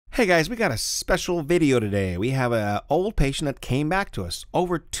Hey guys, we got a special video today. We have an old patient that came back to us.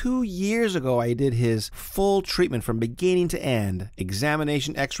 Over 2 years ago, I did his full treatment from beginning to end.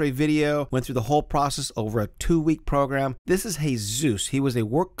 Examination, x-ray video, went through the whole process over a 2-week program. This is Jesus. He was a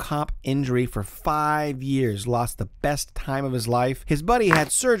work comp injury for 5 years, lost the best time of his life. His buddy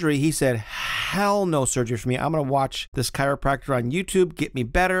had surgery. He said, hell no surgery for me. I'm gonna watch this chiropractor on YouTube, get me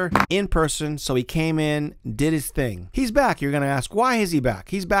better in person. So he came in, did his thing. He's back. You're gonna ask, why is he back?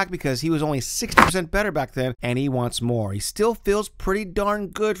 He's back because he was only 60% better back then and he wants more. He still feels pretty darn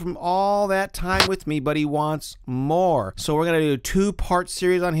good from all that time with me, but he wants more. So we're gonna do a 2-part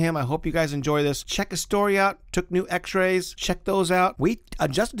series on him. I hope you guys enjoy this. Check his story out, took new x-rays, check those out. We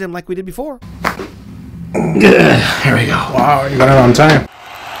adjusted him like we did before. Here we go. Wow, you got it on time.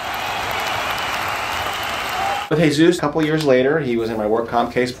 With Jesus, a couple years later, he was in my work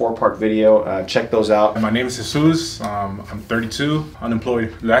comp case, 4-part video. Check those out. My name is Jesus. I'm 32,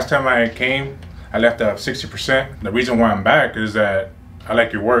 unemployed. Last time I came, I left at 60%. The reason why I'm back is that I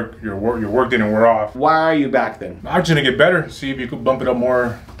like your work. Your work didn't wear off. Why are you back then? I'm just gonna get better. See if you could bump it up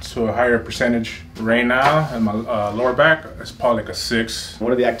more to a higher percentage. Right now, in my lower back, it's probably like a 6.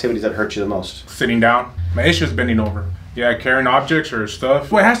 What are the activities that hurt you the most? Sitting down. My issue is bending over. Yeah, carrying objects or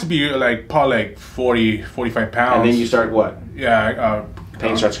stuff. Well, it has to be like probably like 40, 45 pounds. And then you start what? Yeah,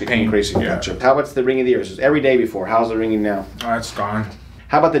 pain starts increasing. Yeah. Gotcha. How about the ringing of the ears? It was every day before. How's the ringing now? It's gone.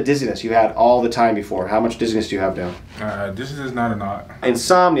 How about the dizziness you had all the time before? How much dizziness do you have now? This is not a lot.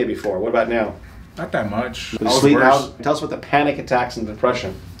 Insomnia before. What about now? Not that much. Sleep. Tell us about the panic attacks and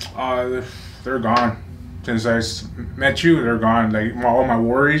depression. They're gone. Since I met you, they're gone. Like all my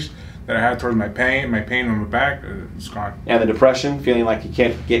worries that I had towards my pain on my back, it's gone. And the depression, feeling like you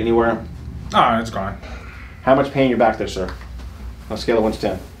can't get anywhere? It's gone. How much pain in your back there, sir? On a scale of 1 to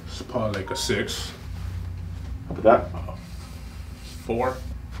 10. It's probably like a 6. How about that? 4.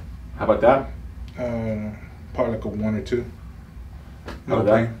 How about that? Probably like a 1 or 2. No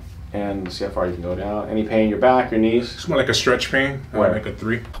pain. And let's see how far you can go down. Any pain in your back, your knees? It's more like a stretch pain, like a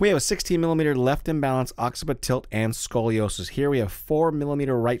 3. We have a 16mm left imbalance, occiput tilt, and scoliosis. Here we have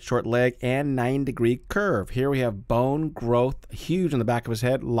 4mm right short leg and 9-degree curve. Here we have bone growth, huge on the back of his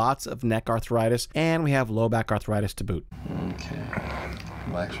head, lots of neck arthritis, and we have low back arthritis to boot. Okay,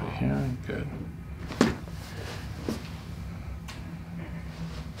 relax right here, good.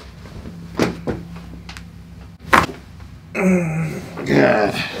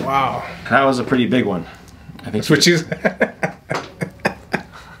 God. Wow. That was a pretty big one. I think switches.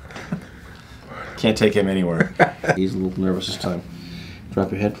 Can't take him anywhere. He's a little nervous this time.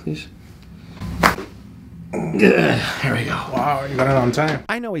 Drop your head, please. There we go. Wow, you got it on time.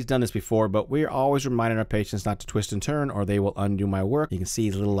 I know he's done this before, but we're always reminding our patients not to twist and turn or they will undo my work. You can see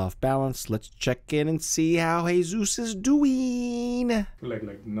he's a little off balance. Let's check in and see how Jesus is doing. I feel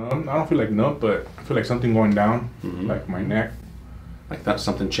like numb. I don't feel like numb, but I feel like something going down, like my neck. Like that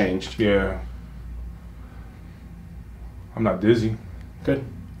something changed. Yeah. I'm not dizzy. Good.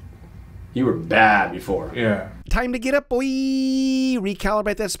 You were bad before. Yeah. Time to get up, boy.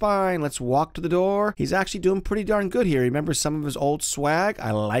 Recalibrate that spine. Let's walk to the door. He's actually doing pretty darn good here. Remember some of his old swag?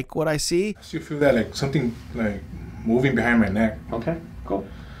 I like what I see. I still feel that like something like moving behind my neck. Okay, cool.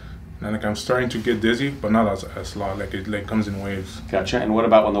 And like I'm starting to get dizzy, but not as loud. Like it like comes in waves. Gotcha. And what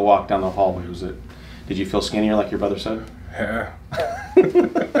about when the walk down the hallway? Was it? Did you feel skinnier like your brother said? Yeah.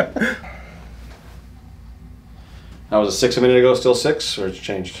 That was a 6 a minute ago. Still 6, or it's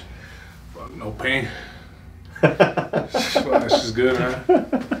changed? No pain. That's just good, huh?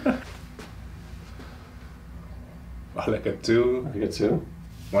 Like a 2. Like a 2?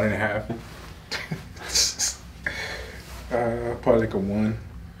 1.5. Probably like a 1.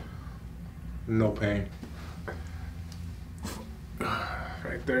 No pain.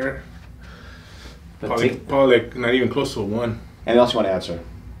 Right there. Probably like not even close to a 1. Anything else you want to add, sir?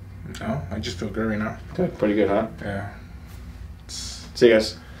 No, I just feel good right now. Good. Pretty good, huh? Yeah. See you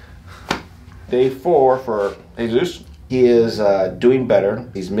guys. Day 4 for Jesus. He is doing better.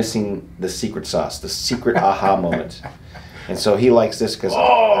 He's missing the secret sauce, the secret aha moment. And so he likes this because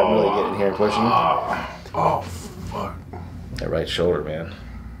I'm really getting here and pushing. Oh, fuck. That right shoulder, man.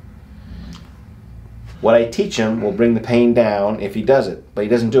 What I teach him will bring the pain down if he does it, but he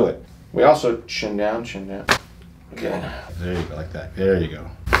doesn't do it. We also chin down, chin down. Okay. There you go, like that. There you go.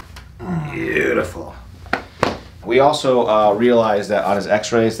 Beautiful. We also realized that on his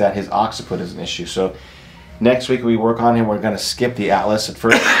x-rays that his occiput is an issue. So next week we work on him. We're going to skip the atlas at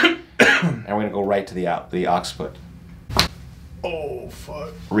first. And we're going to go right to the occiput. Oh,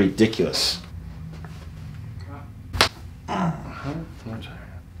 fuck. Ridiculous.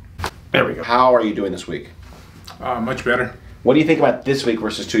 There we go. How are you doing this week? Much better. What do you think about this week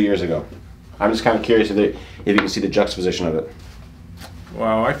versus 2 years ago? I'm just kind of curious if you can see the juxtaposition of it.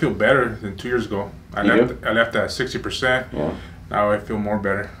 Well, I feel better than 2 years ago. I left at 60%. Yeah. Now I feel more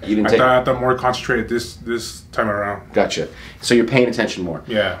better. I thought more concentrated this time around. Gotcha. So you're paying attention more.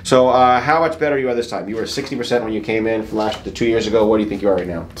 Yeah. So how much better you are this time? You were 60% when you came in from last to 2 years ago. What do you think you are right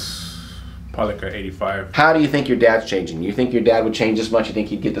now? Probably like an 85. How do you think your dad's changing? You think your dad would change this much? You think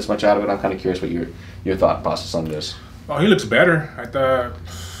he'd get this much out of it? I'm kind of curious what your thought process on this. Oh, he looks better. I thought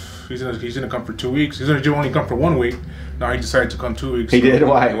he's gonna come for 2 weeks. He's gonna only come for 1 week. Now he decided to come 2 weeks. He did?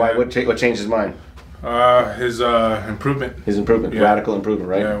 Why? Yeah. Why? What changed his mind? His improvement. His improvement, yeah. Radical improvement,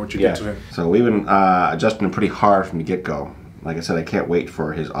 right? Yeah, what you did to him. So we've been adjusting him pretty hard from the get-go. Like I said, I can't wait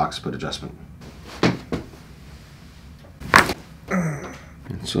for his occiput adjustment.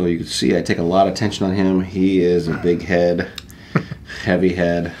 And so you can see I take a lot of tension on him. He is a big head, heavy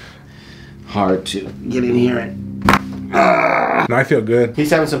head, hard to get in here. No, I feel good. He's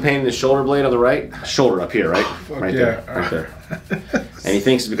having some pain in his shoulder blade on the right. Shoulder up here, right? Right yeah. there. Right there. And he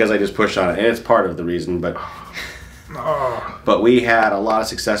thinks it's because I just pushed on it. And it's part of the reason, but we had a lot of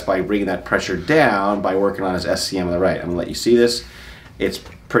success by bringing that pressure down by working on his SCM on the right. I'm going to let you see this. It's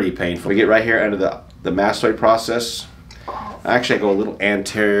pretty painful. We get right here under the mastoid process. Actually, I go a little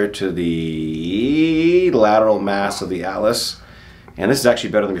anterior to the lateral mass of the atlas. And this is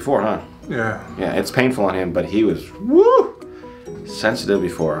actually better than before, huh? Yeah. Yeah, it's painful on him, but he was, sensitive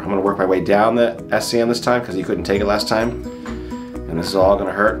before. I'm going to work my way down the SCM this time because he couldn't take it last time. And this is all going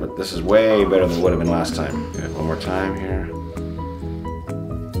to hurt, but this is way better than it would have been last time. Yeah, one more time here.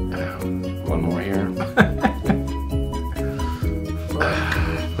 One more here.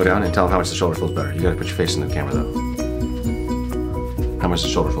 Go down and tell him how much the shoulder feels better. You got to put your face in the camera, though. How much does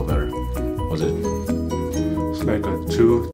the shoulder feel better? Was it? It's like a 2.